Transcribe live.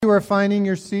You are finding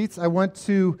your seats. I want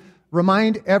to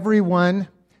remind everyone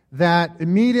that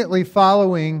immediately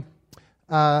following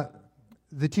the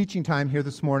teaching time here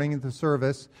this morning at the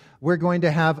service, we're going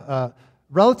to have a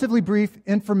relatively brief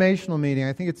informational meeting.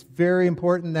 I think it's very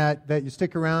important that you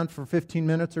stick around for 15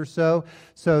 minutes or so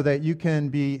that you can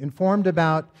be informed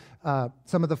about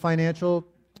some of the financial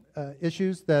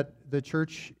issues that the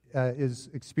church is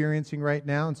experiencing right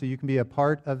now, and so you can be a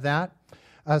part of that.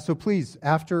 So please,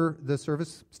 after the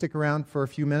service, stick around for a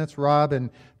few minutes. Rob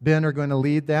and Ben are going to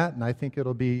lead that, and I think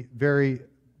it'll be very,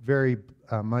 very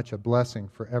much a blessing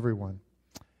for everyone.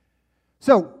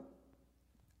 So,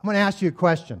 I'm going to ask you a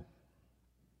question.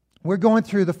 We're going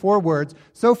through the 4 words.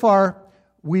 So far,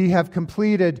 we have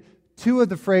completed 2 of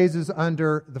the phrases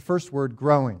under the first word,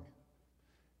 growing.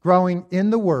 Growing in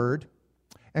the Word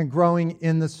and growing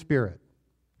in the Spirit.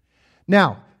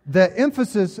 Now, the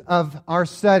emphasis of our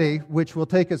study, which will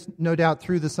take us, no doubt,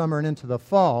 through the summer and into the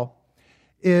fall,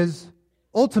 is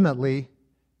ultimately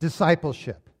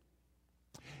discipleship.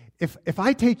 If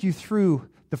I take you through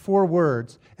the 4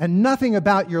 words and nothing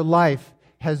about your life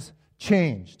has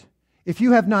changed, if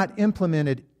you have not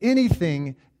implemented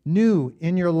anything new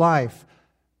in your life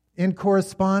in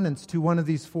correspondence to one of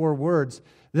these 4 words,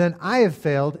 then I have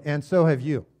failed and so have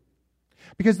you.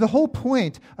 Because the whole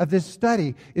point of this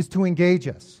study is to engage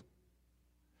us,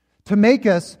 to make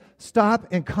us stop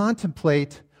and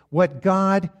contemplate what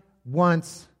God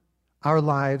wants our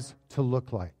lives to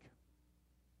look like.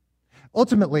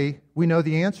 Ultimately, we know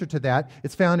the answer to that.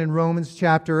 It's found in Romans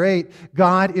chapter 8.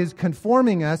 God is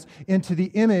conforming us into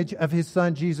the image of His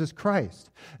Son, Jesus Christ.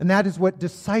 And that is what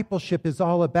discipleship is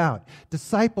all about.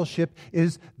 Discipleship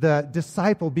is the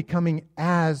disciple becoming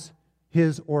as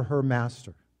his or her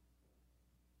master.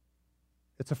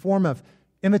 It's a form of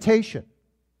imitation.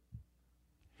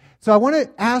 So I want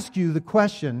to ask you the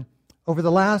question, over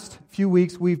the last few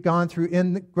weeks we've gone through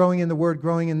growing in the Word,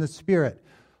 growing in the Spirit.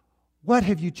 What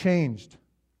have you changed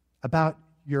about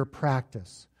your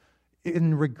practice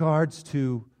in regards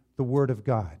to the Word of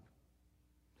God?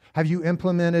 Have you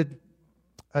implemented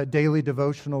a daily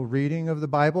devotional reading of the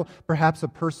Bible? Perhaps a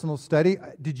personal study?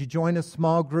 Did you join a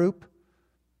small group?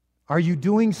 Are you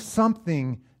doing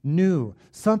something new,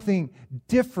 something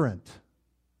different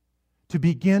to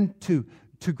begin to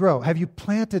grow? Have you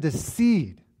planted a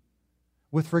seed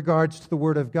with regards to the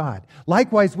Word of God?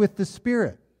 Likewise with the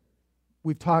Spirit.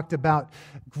 We've talked about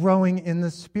growing in the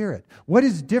Spirit. What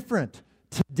is different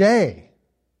today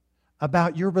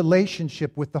about your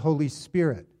relationship with the Holy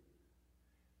Spirit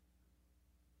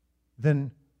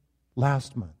than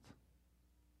last month?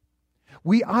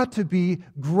 We ought to be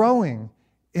growing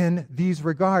in these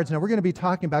regards. Now, we're going to be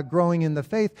talking about growing in the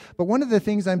faith, but one of the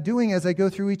things I'm doing as I go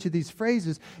through each of these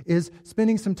phrases is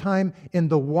spending some time in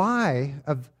the why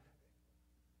of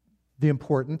the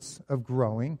importance of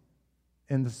growing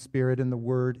in the Spirit, in the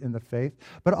Word, in the faith,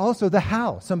 but also the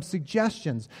how, some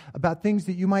suggestions about things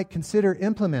that you might consider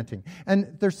implementing.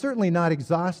 And they're certainly not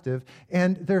exhaustive,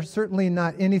 and they're certainly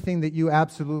not anything that you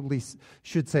absolutely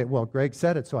should say, well, Greg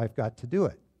said it, so I've got to do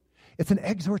it. It's an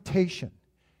exhortation.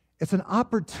 It's an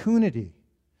opportunity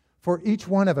for each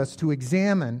one of us to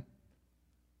examine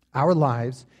our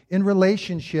lives in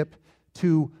relationship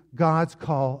to God's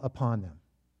call upon them.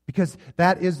 Because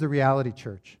that is the reality,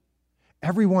 church.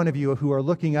 Every one of you who are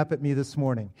looking up at me this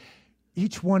morning,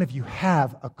 each one of you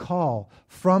have a call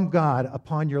from God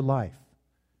upon your life.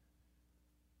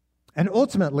 And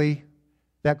ultimately,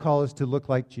 that call is to look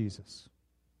like Jesus.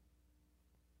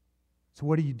 So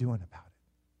what are you doing about it?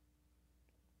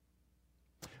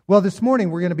 Well, this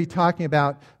morning we're going to be talking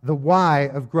about the why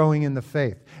of growing in the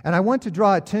faith. And I want to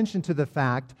draw attention to the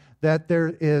fact that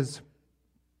there is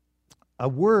a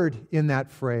word in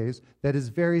that phrase that is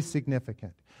very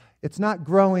significant. It's not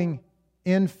growing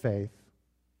in faith,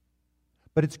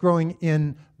 but it's growing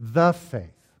in the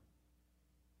faith.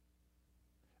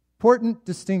 Important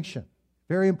distinction,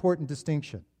 very important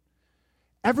distinction.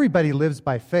 Everybody lives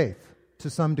by faith to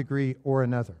some degree or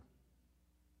another.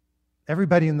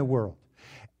 Everybody in the world.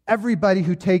 Everybody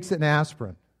who takes an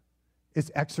aspirin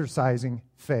is exercising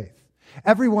faith.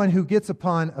 Everyone who gets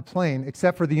upon a plane,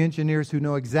 except for the engineers who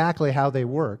know exactly how they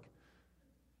work,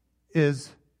 is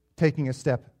taking a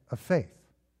step of faith.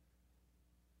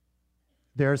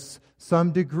 There's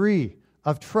some degree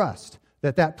of trust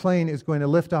that plane is going to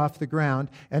lift off the ground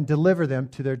and deliver them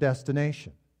to their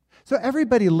destination. So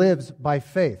everybody lives by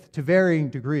faith to varying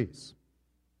degrees,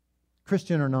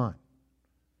 Christian or not.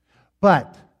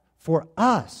 But for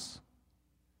us,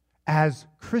 as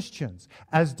Christians,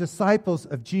 as disciples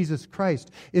of Jesus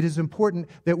Christ, it is important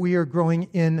that we are growing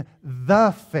in the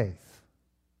faith.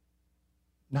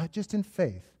 Not just in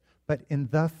faith, but in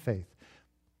the faith.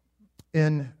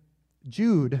 In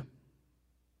Jude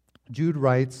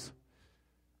writes,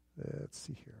 let's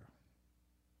see here.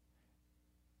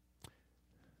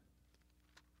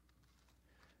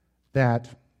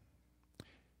 That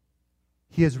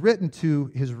he has written to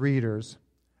his readers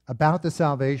about the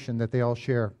salvation that they all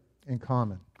share in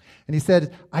common. And he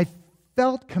said, I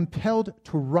felt compelled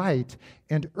to write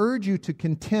and urge you to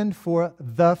contend for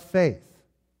the faith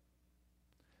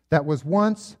that was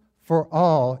once for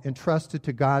all entrusted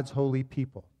to God's holy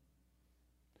people.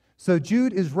 So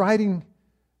Jude is writing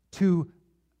to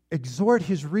exhort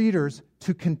his readers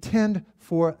to contend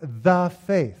for the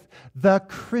faith, the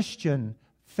Christian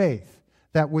faith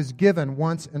that was given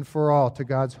once and for all to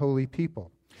God's holy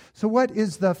people. So what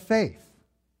is the faith?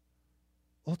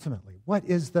 Ultimately, what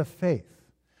is the faith?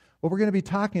 Well, we're going to be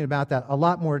talking about that a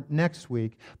lot more next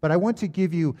week, but I want to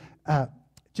give you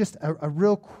just a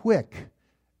real quick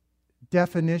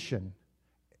definition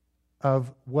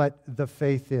of what the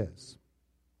faith is.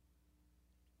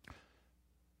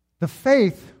 The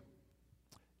faith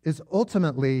is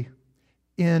ultimately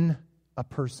in a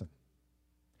person.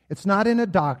 It's not in a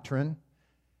doctrine.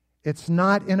 It's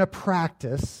not in a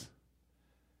practice.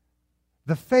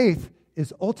 The faith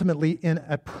is ultimately in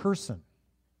a person,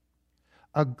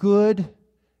 a good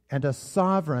and a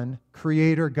sovereign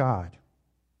Creator God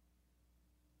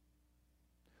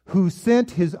who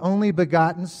sent His only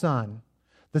begotten Son,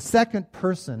 the second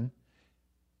person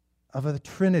of the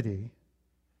Trinity,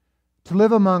 to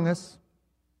live among us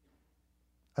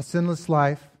a sinless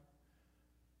life,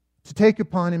 to take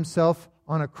upon Himself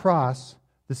on a cross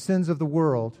the sins of the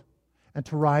world, and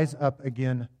to rise up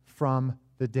again from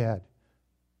the dead,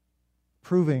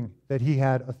 proving that He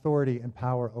had authority and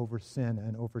power over sin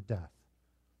and over death.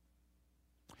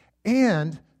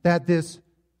 And that this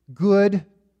good,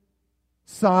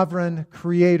 sovereign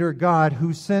Creator God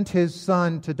who sent His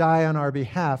Son to die on our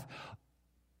behalf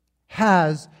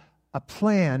has a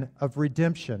plan of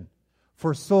redemption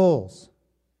for souls,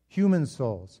 human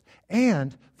souls,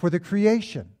 and for the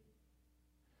creation,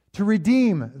 to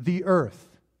redeem the earth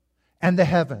and the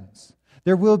heavens.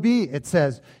 There will be, it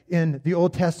says in the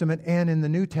Old Testament and in the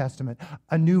New Testament,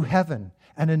 a new heaven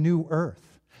and a new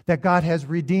earth that God has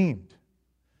redeemed.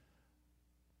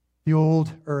 The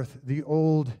old earth, the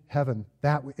old heaven,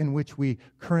 that in which we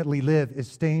currently live,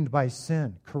 is stained by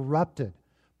sin, corrupted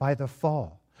by the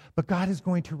fall. But God is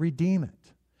going to redeem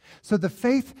it. So the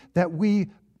faith that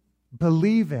we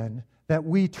believe in, that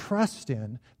we trust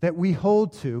in, that we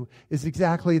hold to, is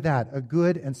exactly that, a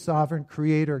good and sovereign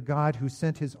Creator God who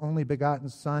sent His only begotten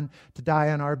Son to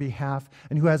die on our behalf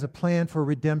and who has a plan for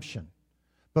redemption,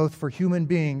 both for human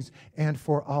beings and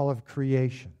for all of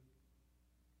creation.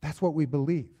 That's what we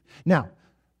believe. Now,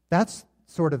 that's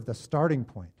sort of the starting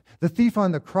point. The thief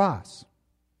on the cross,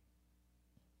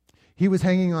 he was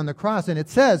hanging on the cross, and it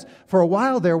says, for a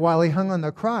while there, while he hung on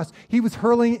the cross, he was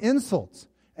hurling insults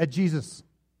at Jesus,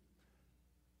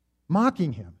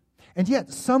 mocking Him. And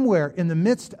yet, somewhere in the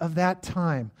midst of that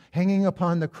time, hanging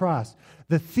upon the cross,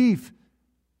 the thief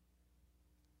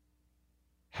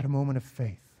had a moment of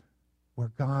faith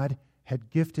where God had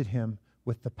gifted him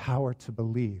with the power to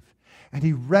believe. And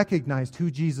he recognized who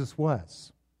Jesus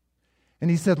was. And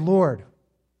he said, Lord,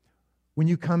 when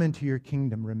you come into your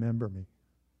kingdom, remember me.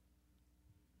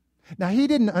 Now, he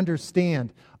didn't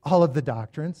understand all of the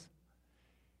doctrines.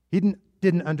 He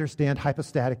didn't understand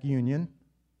hypostatic union.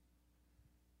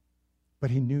 But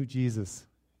he knew Jesus.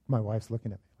 My wife's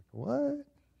looking at me like, what?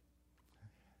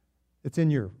 It's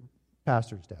in your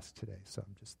pastor's desk today, so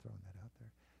I'm just throwing that out there.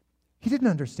 He didn't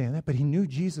understand that, but he knew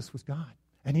Jesus was God.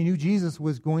 And he knew Jesus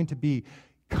was going to be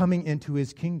coming into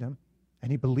His kingdom,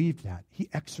 and he believed that. He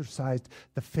exercised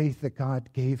the faith that God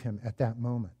gave him at that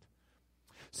moment.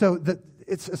 So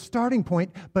it's a starting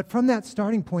point, but from that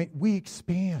starting point, we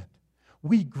expand,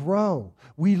 we grow,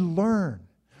 we learn,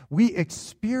 we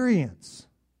experience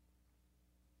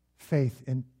faith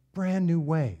in brand new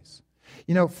ways.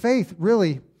 You know, faith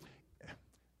really,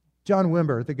 John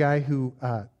Wimber, the guy who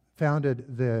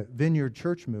founded the Vineyard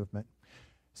Church movement,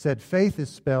 said faith is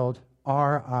spelled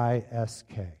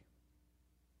R-I-S-K.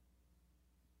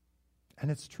 And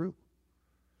it's true.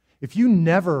 If you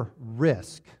never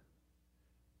risk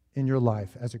in your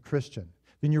life as a Christian,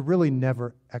 then you're really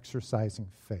never exercising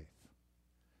faith.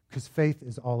 Because faith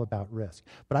is all about risk.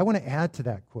 But I want to add to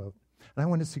that quote, and I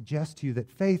want to suggest to you that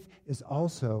faith is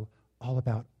also all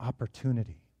about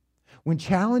opportunity. When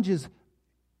challenges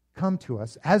come to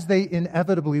us, as they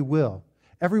inevitably will,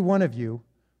 every one of you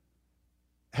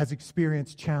has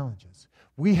experienced challenges.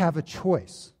 We have a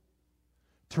choice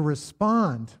to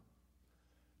respond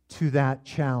to that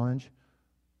challenge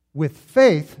with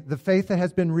faith, the faith that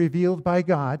has been revealed by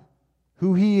God,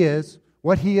 who He is,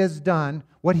 what He has done,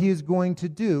 what He is going to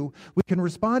do, we can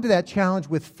respond to that challenge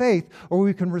with faith, or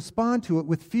we can respond to it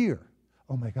with fear.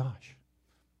 Oh my gosh,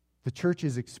 the church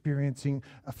is experiencing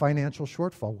a financial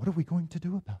shortfall. What are we going to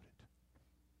do about it?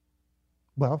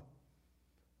 Well,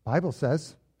 the Bible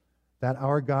says that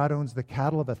our God owns the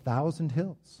cattle of 1,000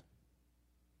 hills.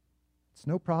 It's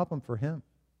no problem for Him.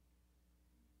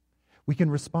 We can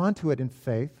respond to it in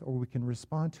faith, or we can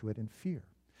respond to it in fear.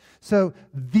 So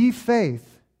the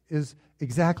faith is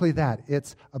exactly that.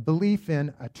 It's a belief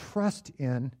in, a trust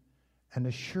in, an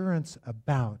assurance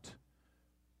about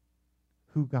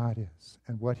who God is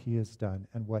and what He has done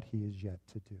and what He is yet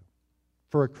to do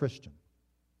for a Christian.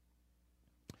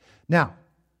 Now,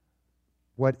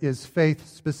 what is faith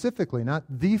specifically? Not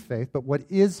the faith, but what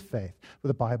is faith? Well,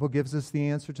 the Bible gives us the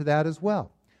answer to that as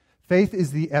well. Faith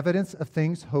is the evidence of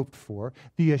things hoped for,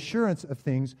 the assurance of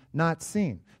things not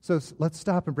seen. So let's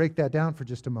stop and break that down for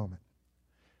just a moment.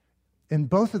 In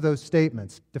both of those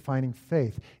statements defining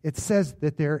faith, it says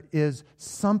that there is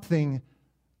something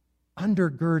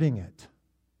undergirding it.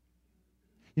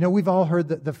 You know, we've all heard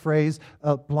the phrase,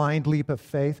 a blind leap of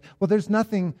faith. Well, there's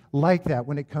nothing like that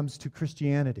when it comes to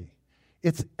Christianity.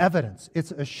 It's evidence.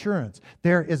 It's assurance.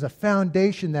 There is a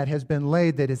foundation that has been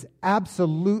laid that is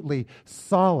absolutely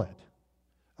solid,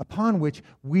 upon which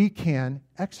we can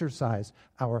exercise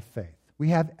our faith. We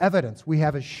have evidence. We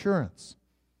have assurance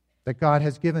that God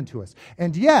has given to us.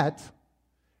 And yet,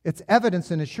 it's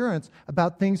evidence and assurance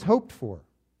about things hoped for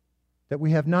that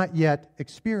we have not yet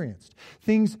experienced,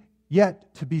 things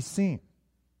yet to be seen.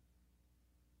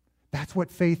 That's what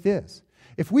faith is.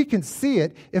 If we can see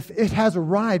it, if it has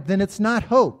arrived, then it's not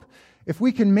hope. If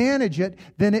we can manage it,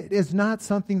 then it is not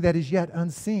something that is yet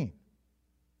unseen.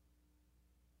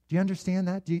 Do you understand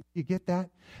that? Do you get that?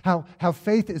 How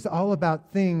faith is all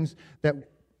about things that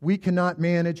we cannot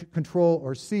manage, control,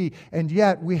 or see, and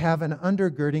yet we have an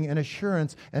undergirding, an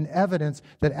assurance, an evidence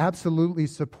that absolutely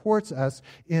supports us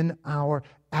in our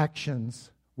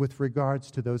actions with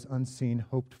regards to those unseen,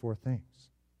 hoped-for things.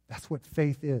 That's what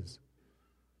faith is.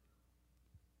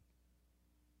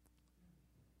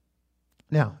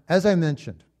 Now, as I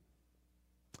mentioned,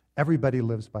 everybody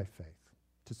lives by faith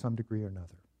to some degree or another.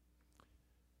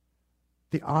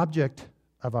 The object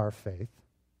of our faith,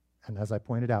 and as I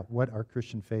pointed out, what our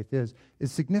Christian faith is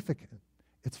significant.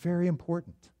 It's very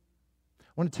important.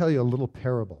 I want to tell you a little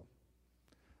parable.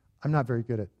 I'm not very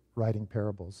good at writing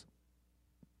parables.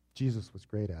 Jesus was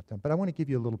great at them, but I want to give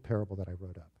you a little parable that I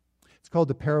wrote up. It's called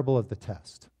the parable of the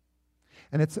test.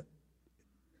 And it's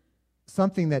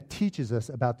something that teaches us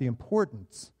about the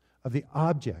importance of the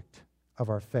object of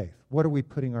our faith. What are we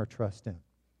putting our trust in?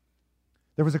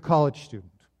 There was a college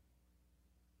student,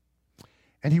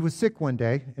 and he was sick one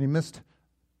day, and he missed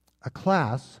a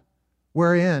class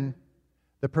wherein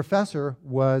the professor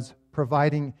was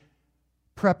providing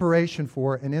preparation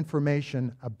for and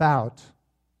information about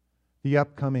the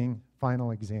upcoming final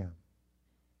exam.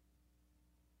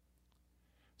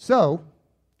 So,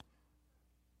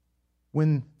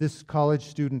 when this college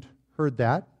student heard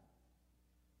that,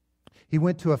 he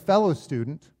went to a fellow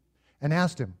student and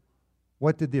asked him,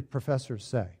 what did the professor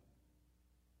say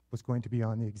was going to be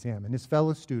on the exam? And his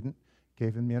fellow student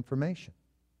gave him the information.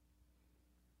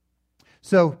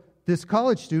 So this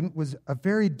college student was a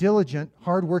very diligent,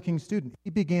 hardworking student. He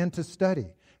began to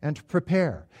study and to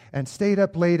prepare and stayed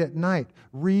up late at night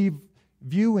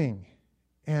reviewing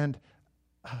and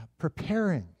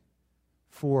preparing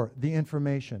for the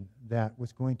information that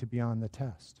was going to be on the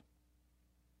test.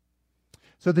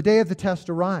 So the day of the test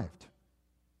arrived.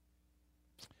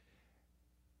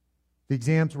 The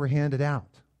exams were handed out.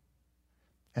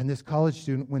 And this college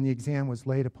student, when the exam was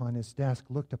laid upon his desk,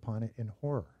 looked upon it in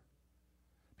horror.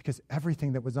 Because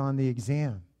everything that was on the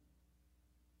exam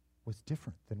was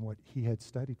different than what he had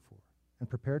studied for and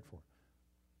prepared for.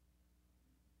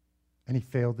 And he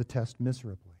failed the test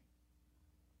miserably.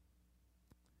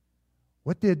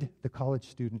 What did the college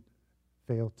student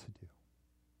fail to do?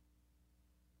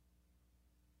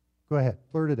 Go ahead,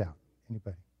 blurt it out.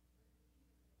 Anybody?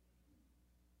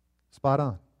 Spot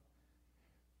on.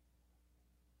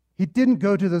 He didn't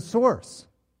go to the source.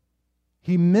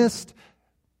 He missed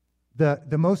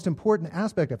the most important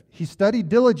aspect of it. He studied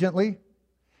diligently.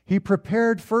 He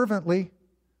prepared fervently.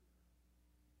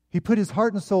 He put his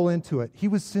heart and soul into it. He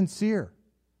was sincere.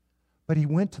 But he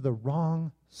went to the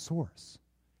wrong source.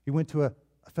 He went to a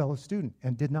fellow student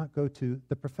and did not go to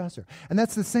the professor. And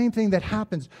that's the same thing that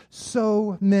happens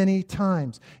so many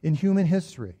times in human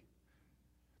history.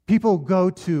 People go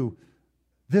to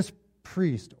this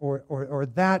priest or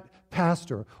that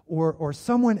pastor or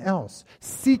someone else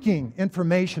seeking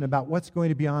information about what's going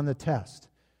to be on the test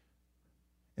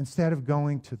instead of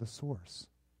going to the source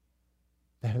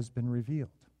that has been revealed.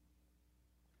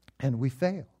 And we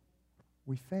fail.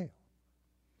 We fail.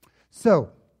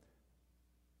 So,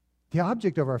 the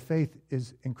object of our faith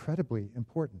is incredibly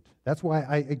important. That's why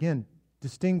I, again,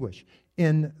 distinguish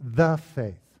in the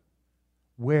faith.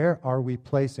 Where are we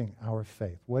placing our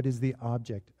faith? What is the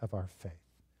object of our faith?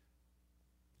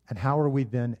 And how are we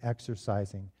then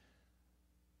exercising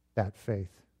that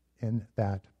faith in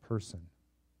that person?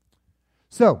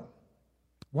 So,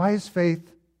 why is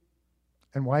faith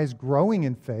and why is growing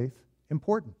in faith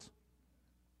important?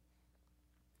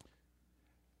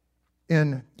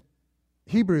 In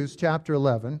Hebrews chapter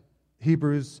 11,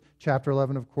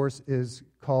 of course, is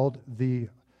called the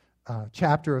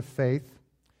chapter of faith.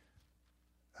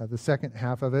 The second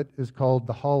half of it is called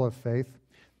the Hall of Faith.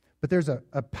 But there's a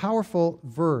powerful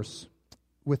verse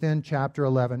within chapter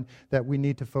 11 that we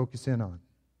need to focus in on.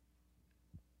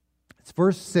 It's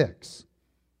verse 6.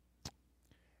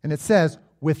 And it says,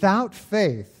 without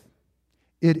faith,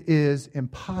 it is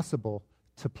impossible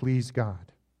to please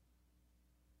God.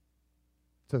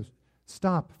 So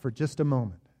stop for just a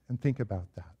moment and think about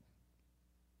that.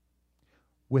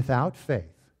 Without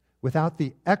faith, without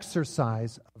the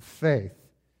exercise of faith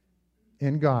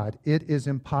in God, it is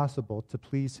impossible to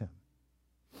please Him.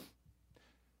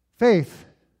 Faith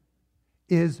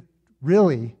is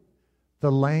really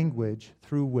the language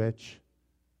through which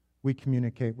we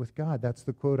communicate with God. That's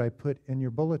the quote I put in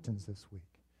your bulletins this week.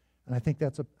 And I think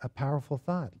that's a powerful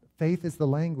thought. Faith is the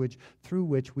language through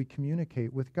which we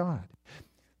communicate with God.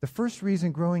 The first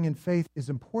reason growing in faith is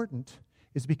important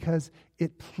is because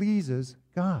it pleases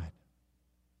God.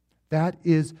 That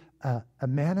is a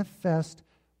manifest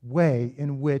way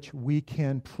in which we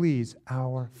can please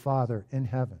our Father in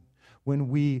heaven when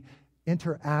we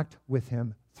interact with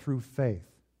Him through faith,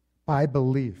 by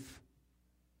belief.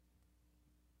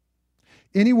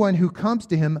 Anyone who comes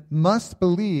to Him must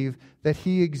believe that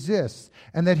He exists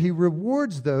and that He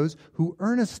rewards those who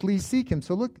earnestly seek Him.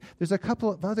 So look, there's a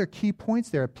couple of other key points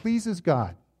there. It pleases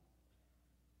God.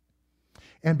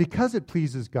 And because it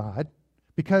pleases God,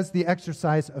 because the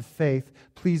exercise of faith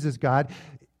pleases God,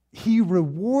 He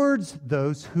rewards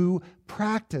those who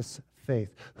practice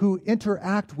faith, who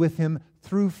interact with Him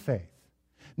through faith.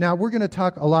 Now, we're going to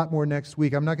talk a lot more next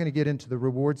week. I'm not going to get into the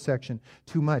reward section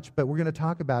too much, but we're going to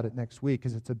talk about it next week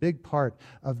because it's a big part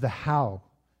of the how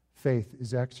faith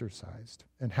is exercised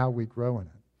and how we grow in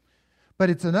it. But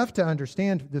it's enough to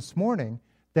understand this morning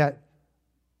that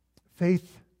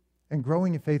faith and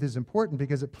growing in faith is important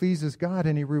because it pleases God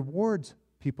and He rewards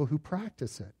people who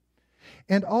practice it.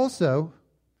 And also,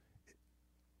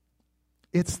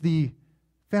 it's the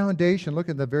foundation. Look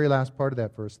at the very last part of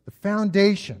that verse. The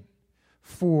foundation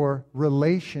for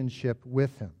relationship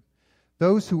with Him.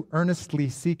 Those who earnestly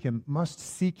seek Him must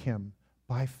seek Him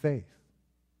by faith.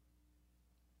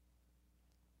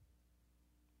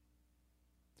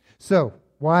 So,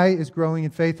 why is growing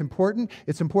in faith important?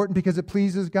 It's important because it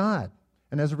pleases God.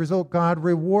 And as a result, God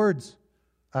rewards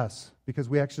us because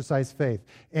we exercise faith.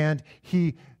 And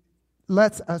He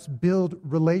lets us build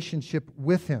relationship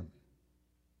with Him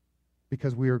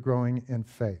because we are growing in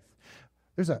faith.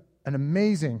 There's an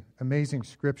amazing, amazing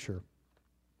scripture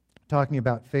talking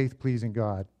about faith pleasing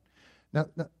God. Now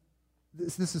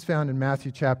this is found in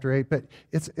Matthew chapter 8, but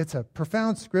it's a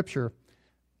profound scripture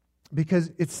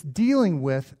because it's dealing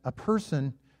with a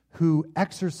person who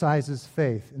exercises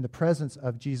faith in the presence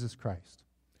of Jesus Christ.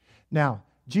 Now,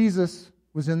 Jesus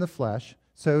was in the flesh,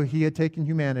 so He had taken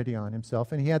humanity on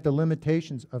Himself, and He had the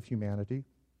limitations of humanity,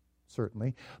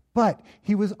 certainly, but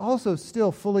He was also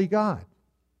still fully God.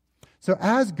 So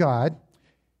as God,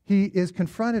 He is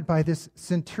confronted by this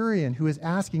centurion who is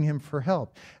asking Him for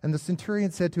help. And the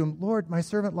centurion said to Him, "Lord, my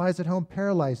servant lies at home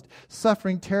paralyzed,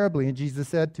 suffering terribly." And Jesus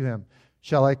said to him,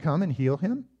 "Shall I come and heal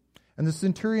him?" And the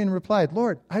centurion replied,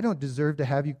 "Lord, I don't deserve to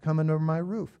have you come under my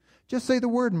roof. Just say the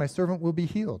word and my servant will be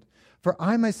healed. For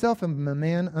I myself am a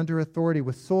man under authority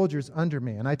with soldiers under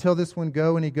me. And I tell this one,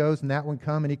 go, and he goes, and that one,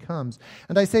 come, and he comes.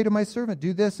 And I say to my servant,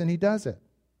 do this, and he does it."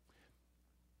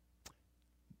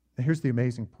 And here's the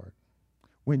amazing part.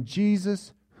 When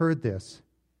Jesus heard this,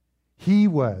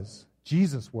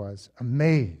 Jesus was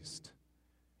amazed.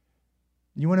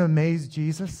 You want to amaze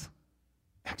Jesus?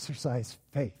 Exercise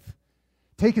faith.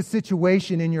 Take a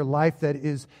situation in your life that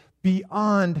is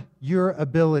beyond your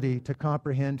ability to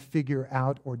comprehend, figure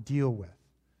out, or deal with.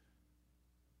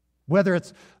 Whether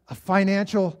it's a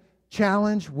financial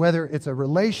challenge, whether it's a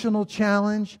relational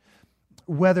challenge,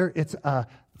 whether it's a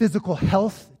physical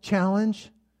health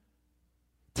challenge,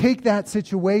 Take that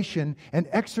situation and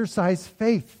exercise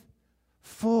faith,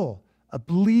 full, a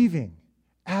believing,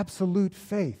 absolute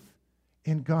faith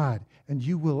in God, and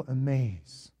you will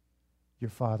amaze your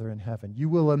Father in heaven. You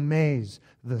will amaze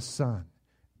the Son.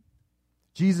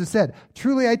 Jesus said,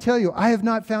 "Truly I tell you, I have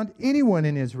not found anyone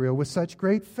in Israel with such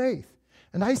great faith.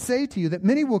 And I say to you that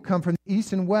many will come from the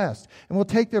east and west and will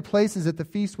take their places at the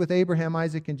feast with Abraham,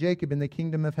 Isaac, and Jacob in the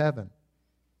kingdom of heaven.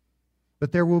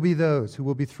 But there will be those who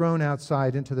will be thrown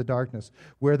outside into the darkness,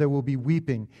 where there will be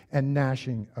weeping and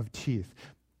gnashing of teeth."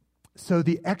 So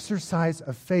the exercise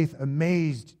of faith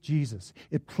amazed Jesus.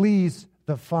 It pleased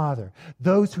the Father.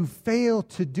 Those who fail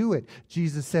to do it,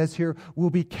 Jesus says here, will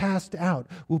be cast out,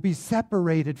 will be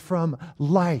separated from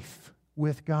life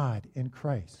with God in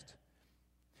Christ.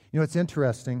 You know, it's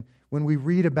interesting when we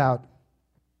read about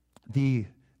the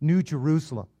New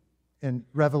Jerusalem in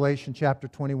Revelation chapter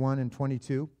 21 and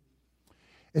 22.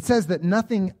 It says that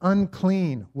nothing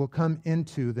unclean will come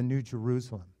into the New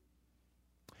Jerusalem.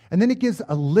 And then it gives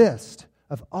a list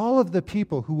of all of the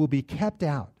people who will be kept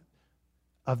out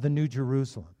of the New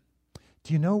Jerusalem.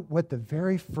 Do you know what the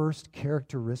very first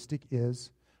characteristic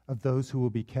is of those who will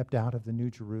be kept out of the New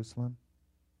Jerusalem?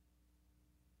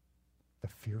 The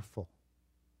fearful.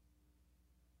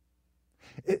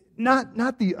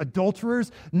 Not the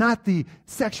adulterers, not the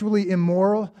sexually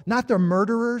immoral, not the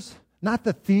murderers, not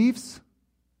the thieves.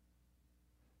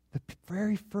 The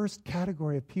very first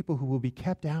category of people who will be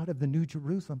kept out of the New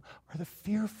Jerusalem are the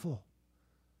fearful.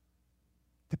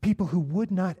 The people who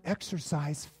would not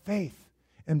exercise faith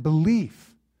and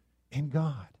belief in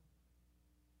God.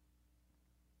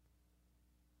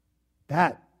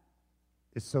 That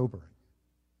is sobering.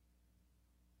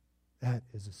 That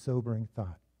is a sobering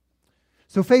thought.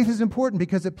 So faith is important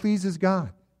because it pleases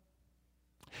God.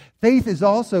 Faith is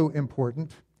also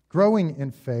important, growing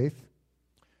in faith,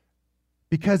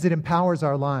 because it empowers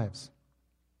our lives.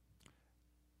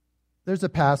 There's a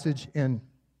passage in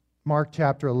Mark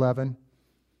chapter 11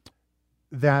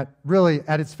 that really,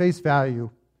 at its face value,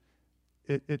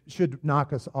 it should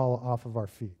knock us all off of our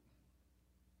feet.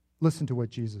 Listen to what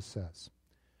Jesus says.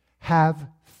 Have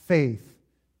faith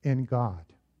in God.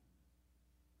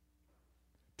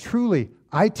 Truly,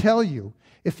 I tell you,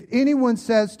 if anyone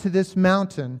says to this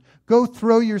mountain, "Go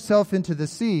throw yourself into the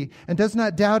sea," and does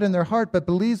not doubt in their heart, but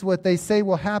believes what they say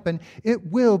will happen,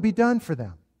 it will be done for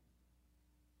them.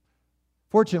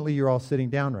 Fortunately, you're all sitting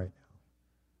down right now,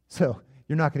 so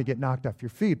you're not going to get knocked off your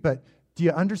feet. But do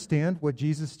you understand what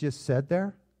Jesus just said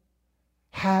there?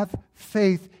 Have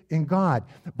faith in God.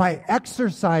 By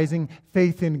exercising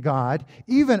faith in God,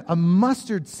 even a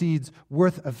mustard seed's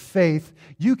worth of faith,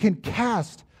 you can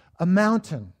cast a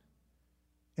mountain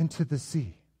into the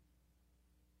sea.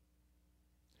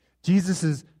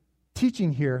 Jesus'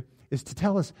 teaching here is to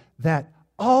tell us that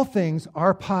all things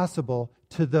are possible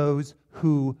to those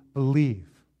who believe.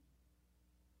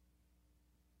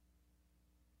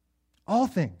 All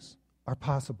things are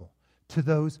possible to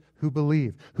those who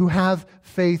believe, who have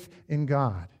faith in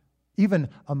God. Even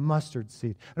a mustard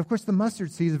seed. And of course, the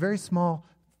mustard seed is a very small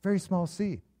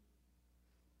seed.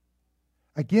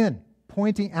 Again,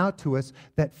 pointing out to us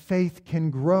that faith can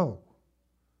grow.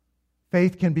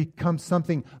 Faith can become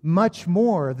something much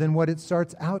more than what it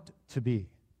starts out to be.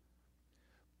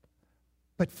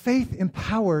 But faith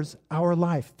empowers our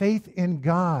life. Faith in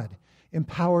God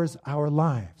empowers our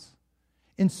lives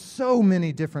in so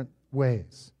many different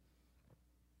ways.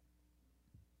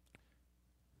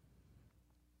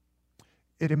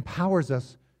 It empowers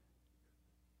us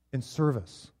in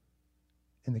service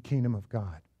in the kingdom of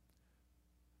God.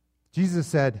 Jesus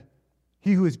said,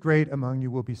 "He who is great among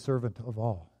you will be servant of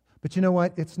all." But you know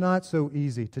what? It's not so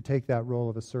easy to take that role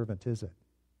of a servant, is it?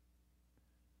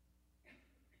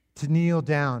 To kneel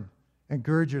down and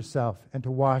gird yourself and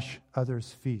to wash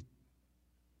others' feet.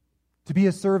 To be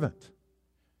a servant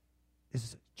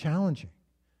is challenging.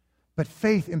 But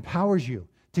faith empowers you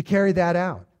to carry that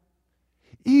out.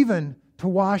 Even to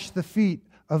wash the feet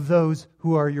of those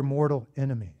who are your mortal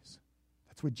enemies.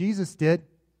 That's what Jesus did.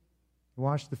 He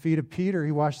washed the feet of Peter.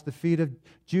 He washed the feet of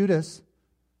Judas,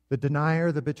 the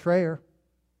denier, the betrayer.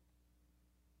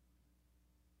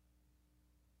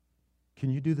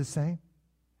 Can you do the same?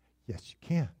 Yes, you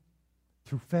can.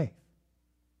 Through faith.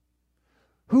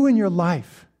 Who in your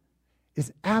life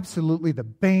is absolutely the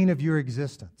bane of your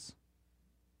existence?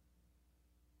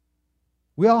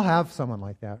 We all have someone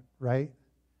like that, right?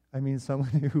 I mean, someone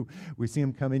who we see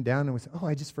him coming down and we say, "Oh,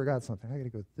 I just forgot something. I got to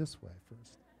go this way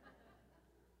first."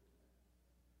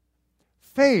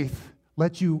 Faith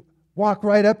lets you walk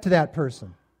right up to that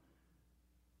person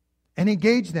and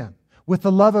engage them with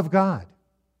the love of God.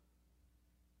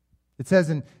 It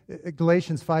says in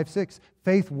Galatians 5:6,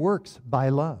 faith works by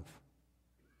love.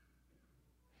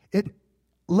 It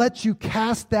lets you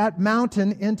cast that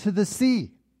mountain into the sea,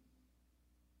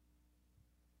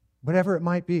 whatever it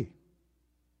might be.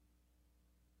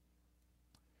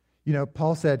 You know,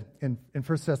 Paul said in 1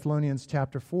 Thessalonians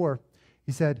chapter 4,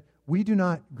 he said, we do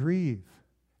not grieve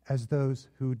as those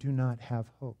who do not have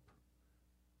hope.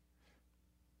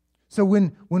 So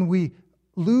when we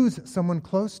lose someone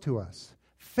close to us,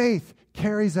 faith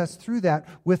carries us through that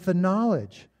with the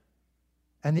knowledge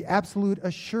and the absolute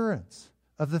assurance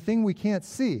of the thing we can't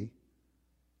see,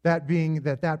 that being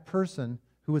that person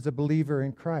who is a believer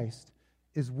in Christ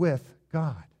is with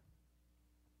God.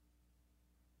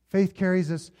 Faith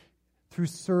carries us through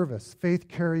service. Faith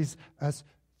carries us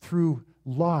through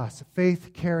loss.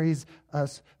 Faith carries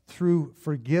us through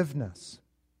forgiveness.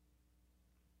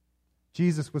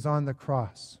 Jesus was on the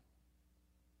cross,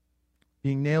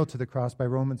 being nailed to the cross by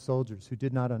Roman soldiers who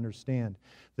did not understand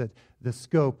the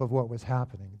scope of what was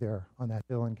happening there on that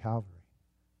hill in Calvary.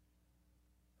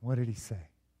 What did he say?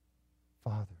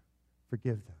 Father,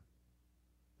 forgive them.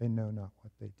 They know not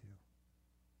what they do.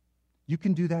 You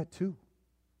can do that too.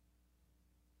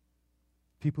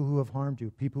 People who have harmed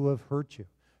you, people who have hurt you,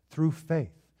 through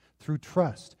faith, through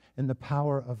trust in the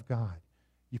power of God,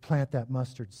 you plant that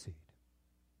mustard seed.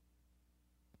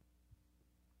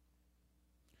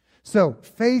 So,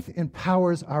 faith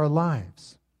empowers our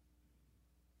lives.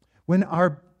 When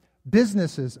our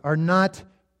businesses are not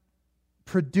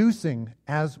producing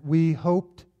as we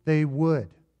hoped they would,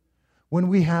 when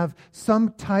we have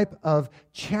some type of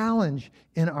challenge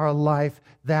in our life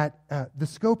that the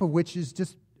scope of which is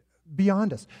just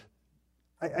beyond us.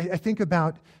 I think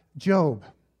about Job.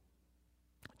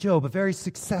 Job, a very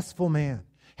successful man,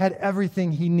 had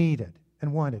everything he needed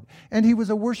and wanted. And he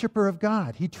was a worshiper of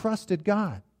God. He trusted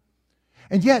God.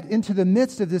 And yet, into the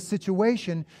midst of this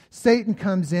situation, Satan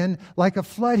comes in like a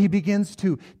flood. He begins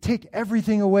to take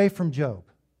everything away from Job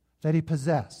that he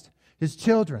possessed. His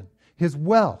children, his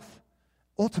wealth,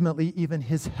 ultimately even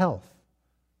his health.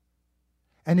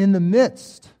 And in the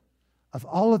midst of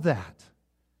all of that,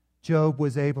 Job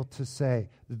was able to say,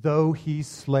 though he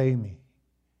slay me,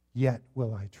 yet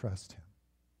will I trust him.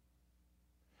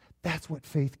 That's what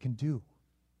faith can do.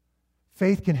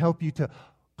 Faith can help you to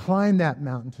climb that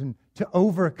mountain, to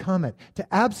overcome it, to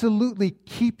absolutely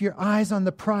keep your eyes on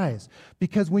the prize.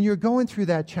 Because when you're going through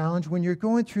that challenge, when you're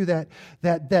going through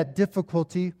that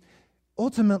difficulty,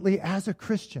 ultimately as a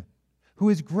Christian who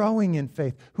is growing in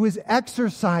faith, who is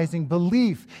exercising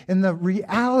belief in the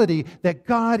reality that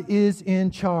God is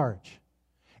in charge.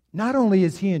 Not only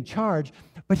is he in charge,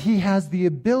 but he has the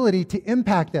ability to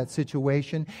impact that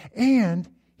situation, and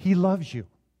he loves you.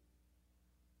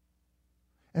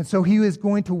 And so he is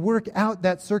going to work out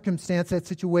that circumstance, that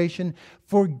situation,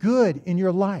 for good in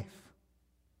your life,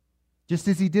 just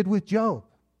as he did with Job.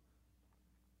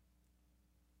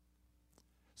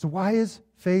 So why is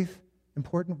faith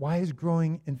important? Why is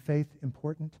growing in faith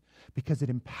important? Because it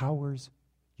empowers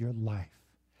your life.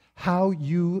 How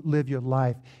you live your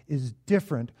life is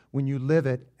different when you live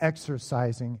it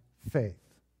exercising faith.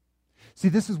 See,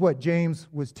 this is what James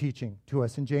was teaching to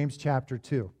us in James chapter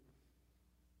 2.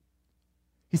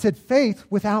 He said, faith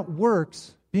without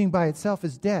works, being by itself,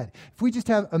 is dead. If we just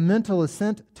have a mental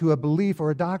assent to a belief or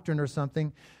a doctrine or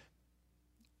something,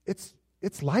 it's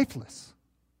lifeless.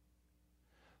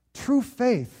 True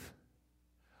faith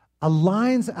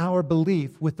aligns our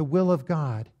belief with the will of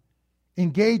God,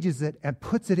 engages it, and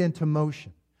puts it into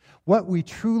motion. What we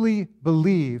truly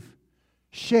believe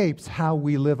shapes how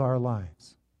we live our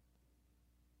lives.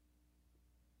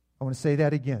 I want to say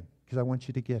that again because I want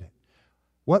you to get it.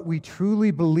 What we truly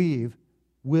believe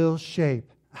will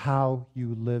shape how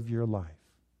you live your life.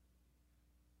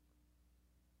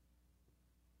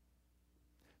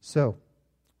 So,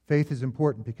 faith is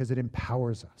important because it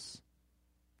empowers us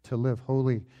to live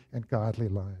holy and godly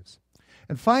lives.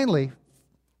 And finally,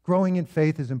 growing in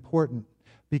faith is important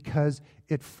because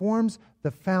it forms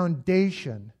the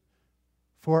foundation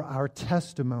for our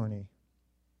testimony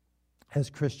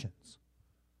as Christians.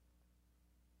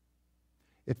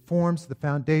 It forms the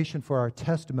foundation for our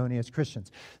testimony as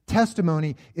Christians.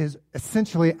 Testimony is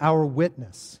essentially our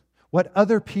witness, what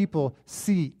other people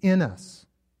see in us,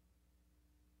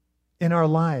 in our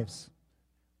lives.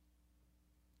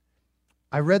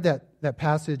 I read that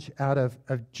passage out of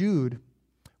Jude,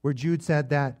 where Jude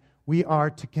said that we are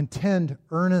to contend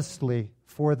earnestly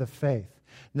for the faith.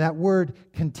 And that word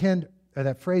contend, or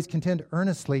that phrase contend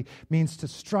earnestly, means to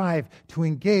strive, to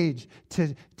engage,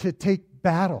 to take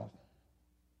battle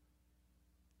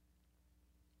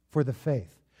for the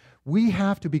faith. We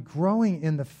have to be growing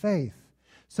in the faith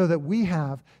so that we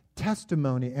have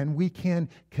testimony and we can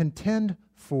contend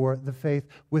for the faith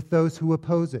with those who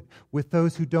oppose it, with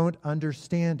those who don't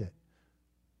understand it.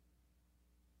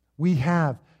 We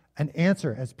have an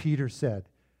answer, as Peter said,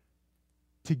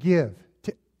 to give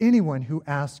to anyone who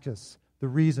asks us the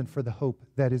reason for the hope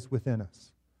that is within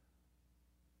us.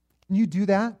 Can you do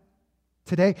that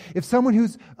today? If someone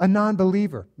who's a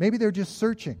non-believer, maybe they're just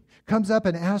searching, comes up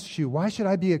and asks you, why should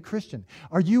I be a Christian?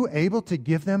 Are you able to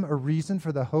give them a reason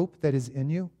for the hope that is in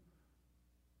you?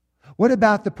 What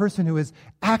about the person who is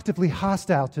actively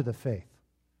hostile to the faith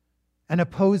and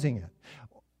opposing it?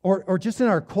 Or just in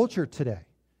our culture today,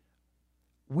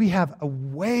 we have a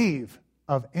wave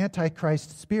of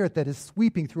Antichrist spirit that is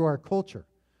sweeping through our culture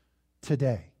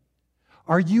today.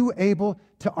 Are you able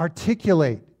to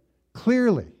articulate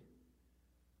clearly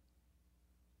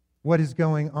what is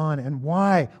going on and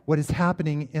why what is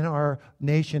happening in our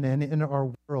nation and in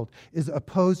our world is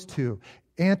opposed to,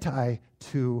 anti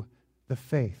to the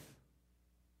faith?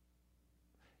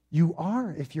 You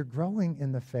are, if you're growing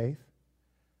in the faith.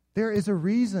 There is a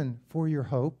reason for your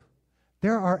hope.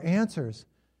 There are answers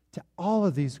to all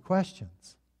of these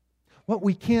questions. What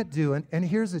we can't do, and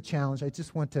here's a challenge I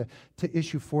just want to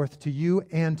issue forth to you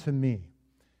and to me.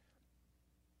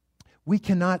 We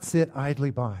cannot sit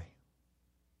idly by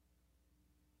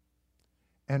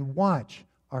and watch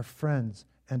our friends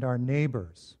and our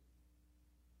neighbors,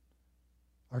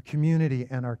 our community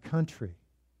and our country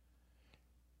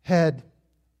head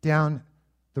down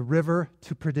the river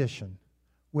to perdition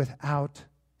without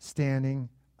standing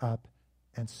up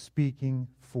and speaking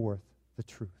forth the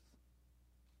truth.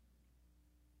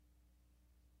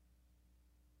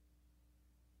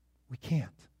 We can't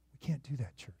do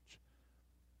that, church.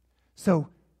 So,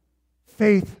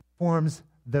 faith forms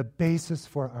the basis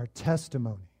for our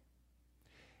testimony.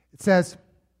 It says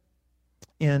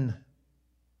in,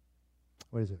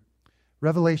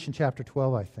 Revelation chapter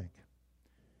 12, I think,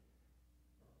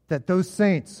 that those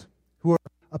saints who are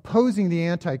opposing the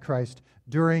Antichrist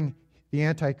during the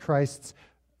Antichrist's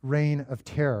reign of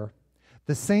terror,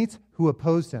 the saints who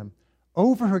opposed him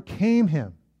overcame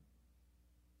him,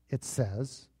 it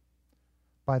says,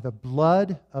 by the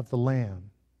blood of the Lamb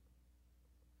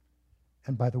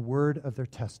and by the word of their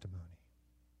testimony.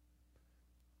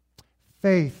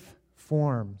 Faith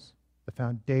forms the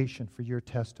foundation for your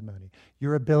testimony,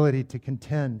 your ability to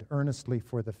contend earnestly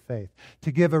for the faith,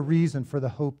 to give a reason for the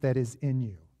hope that is in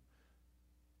you,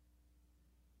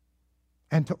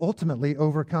 and to ultimately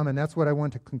overcome. And that's what I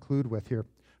want to conclude with here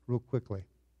real quickly.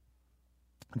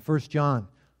 In 1 John,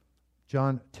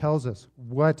 John tells us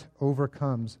what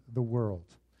overcomes the world,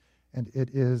 and it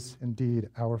is indeed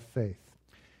our faith.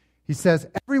 He says,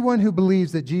 everyone who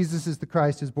believes that Jesus is the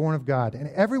Christ is born of God, and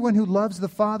everyone who loves the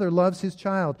Father loves his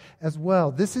child as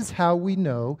well. This is how we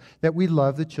know that we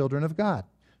love the children of God,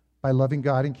 by loving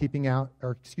God and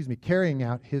carrying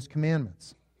out his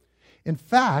commandments. In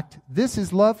fact, this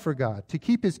is love for God, to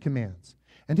keep his commands,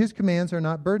 and his commands are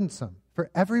not burdensome. For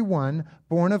everyone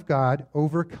born of God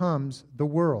overcomes the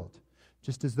world.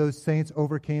 Just as those saints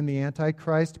overcame the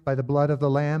Antichrist by the blood of the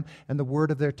Lamb and the word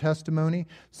of their testimony,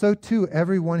 so too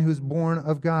everyone who is born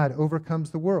of God overcomes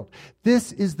the world.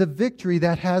 This is the victory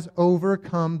that has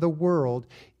overcome the world,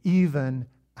 even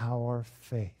our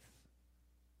faith.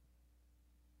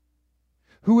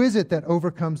 Who is it that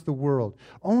overcomes the world?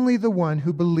 Only the one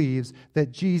who believes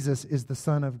that Jesus is the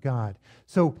Son of God.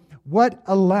 So what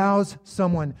allows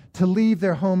someone to leave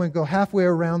their home and go halfway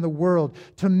around the world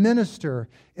to minister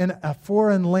in a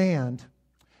foreign land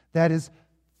that is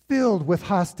filled with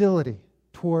hostility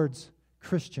towards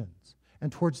Christians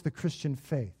and towards the Christian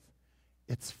faith?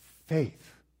 It's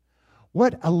faith.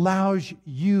 What allows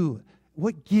you,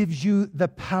 what gives you the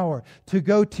power to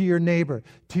go to your neighbor,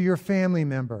 to your family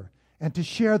member, and to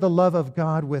share the love of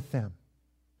God with them,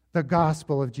 the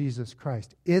gospel of Jesus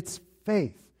Christ? It's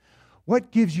faith.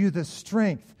 What gives you the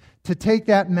strength to take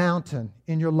that mountain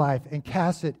in your life and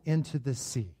cast it into the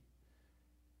sea?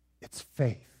 It's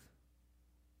faith.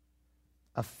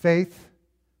 A faith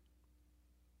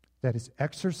that is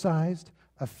exercised,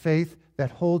 a faith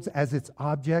that holds as its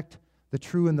object the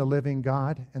true and the living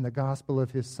God and the gospel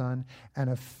of his Son, and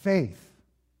a faith,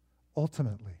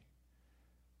 ultimately,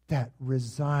 that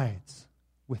resides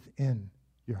within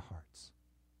your hearts.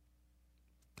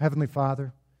 Heavenly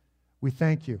Father, we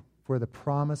thank you for the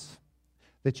promise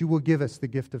that you will give us the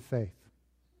gift of faith.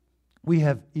 We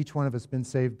have, each one of us, been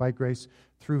saved by grace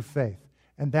through faith,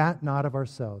 and that not of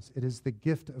ourselves. It is the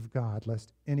gift of God,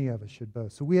 lest any of us should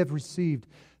boast. So we have received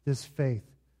this faith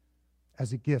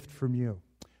as a gift from you.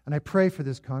 And I pray for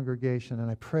this congregation, and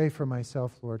I pray for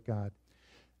myself, Lord God,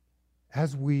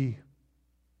 as we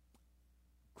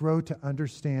grow to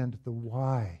understand the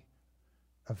why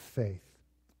of faith,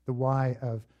 the why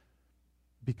of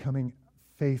becoming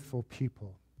faithful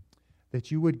people,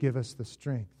 that you would give us the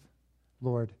strength,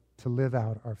 Lord, to live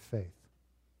out our faith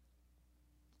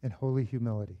in holy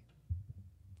humility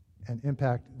and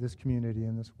impact this community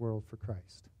and this world for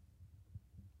Christ.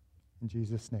 In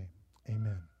Jesus' name,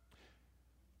 amen.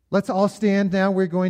 Let's all stand now. We're going